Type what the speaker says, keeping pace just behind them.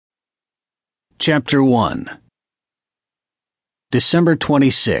Chapter 1. December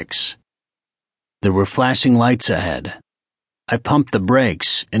 26. There were flashing lights ahead. I pumped the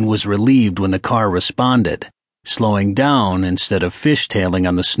brakes and was relieved when the car responded, slowing down instead of fishtailing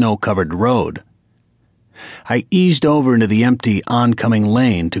on the snow-covered road. I eased over into the empty oncoming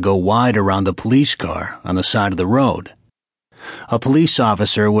lane to go wide around the police car on the side of the road. A police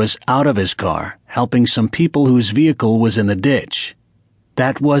officer was out of his car, helping some people whose vehicle was in the ditch.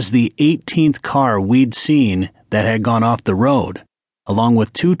 That was the 18th car we'd seen that had gone off the road, along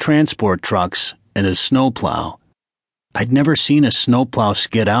with 2 transport trucks and a snowplow. I'd never seen a snowplow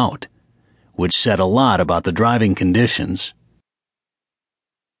skid out, which said a lot about the driving conditions.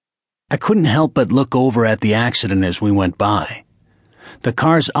 I couldn't help but look over at the accident as we went by. The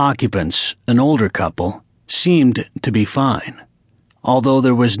car's occupants, an older couple, seemed to be fine, although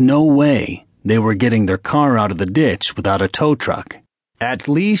there was no way they were getting their car out of the ditch without a tow truck. At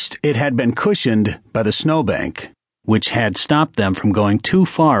least it had been cushioned by the snowbank, which had stopped them from going too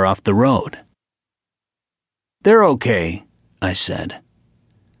far off the road. "They're okay," I said.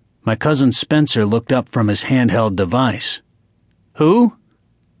 My cousin Spencer looked up from his handheld device. "Who?"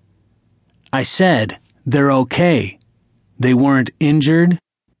 I said, "They're okay. They weren't injured?"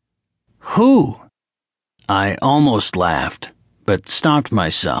 "Who?" I almost laughed, but stopped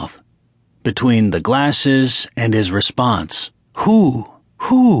myself, between the glasses and his response.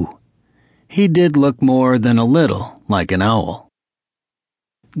 Who? He did look more than a little like an owl.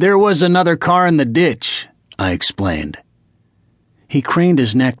 "There was another car in the ditch," I explained. He craned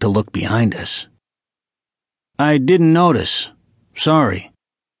his neck to look behind us. "I didn't notice. Sorry."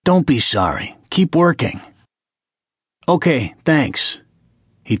 "Don't be sorry. Keep working." "Okay, thanks."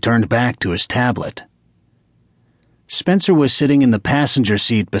 He turned back to his tablet. Spencer was sitting in the passenger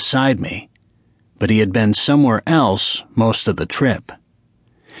seat beside me, but he had been somewhere else most of the trip.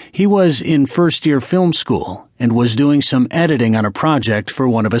 He was in first-year film school and was doing some editing on a project for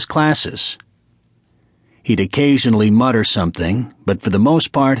one of his classes. He'd occasionally mutter something, but for the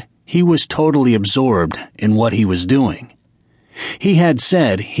most part, he was totally absorbed in what he was doing. He had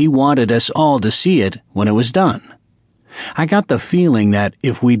said he wanted us all to see it when it was done. I got the feeling that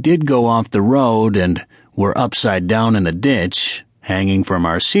if we did go off the road and were upside down in the ditch, hanging from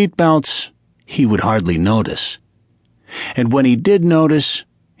our seatbelts, he would hardly notice. And when he did notice,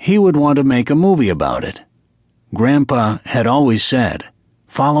 he would want to make a movie about it. Grandpa had always said,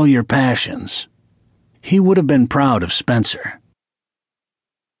 "Follow your passions." He would have been proud of Spencer.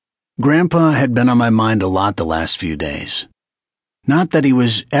 Grandpa had been on my mind a lot the last few days. Not that he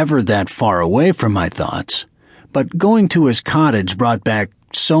was ever that far away from my thoughts, but going to his cottage brought back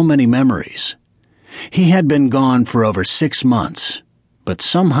so many memories. He had been gone for over 6 months, but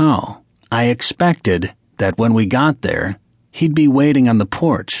somehow I expected that when we got there, he'd be waiting on the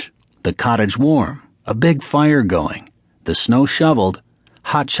porch, the cottage warm, a big fire going, the snow shoveled,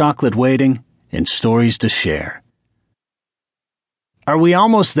 hot chocolate waiting, and stories to share. "Are we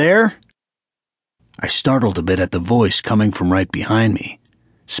almost there?" I startled a bit at the voice coming from right behind me.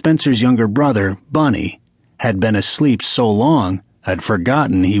 Spencer's younger brother, Bunny, had been asleep so long I'd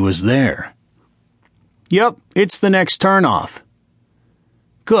forgotten he was there. "Yep, it's the next turnoff."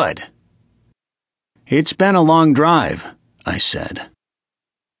 "Good." "It's been a long drive," I said.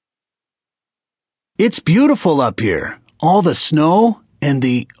 "It's beautiful up here, all the snow and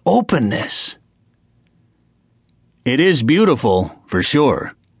the openness." "It is beautiful, for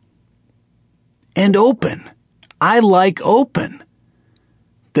sure." "And open. I like open.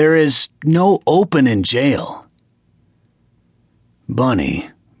 There is no open in jail." Bunny,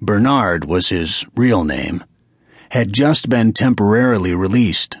 Bernard was his real name, had just been temporarily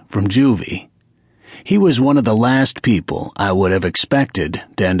released from juvie. He was one of the last people I would have expected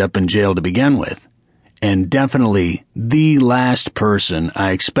to end up in jail to begin with, and definitely the last person I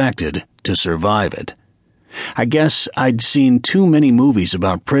expected to survive it. I guess I'd seen too many movies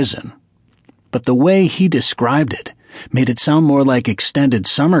about prison, but the way he described it made it sound more like extended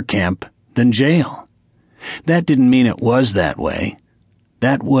summer camp than jail. That didn't mean it was that way.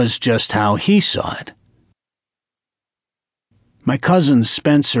 That was just how he saw it. My cousins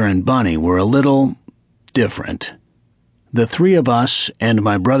Spencer and Bunny were a little different. The 3 of us and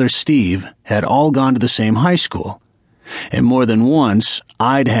my brother Steve had all gone to the same high school, and more than once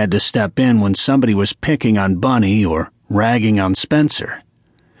I'd had to step in when somebody was picking on Bunny or ragging on Spencer.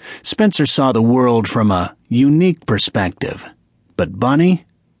 Spencer saw the world from a unique perspective, but Bunny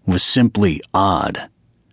was simply odd.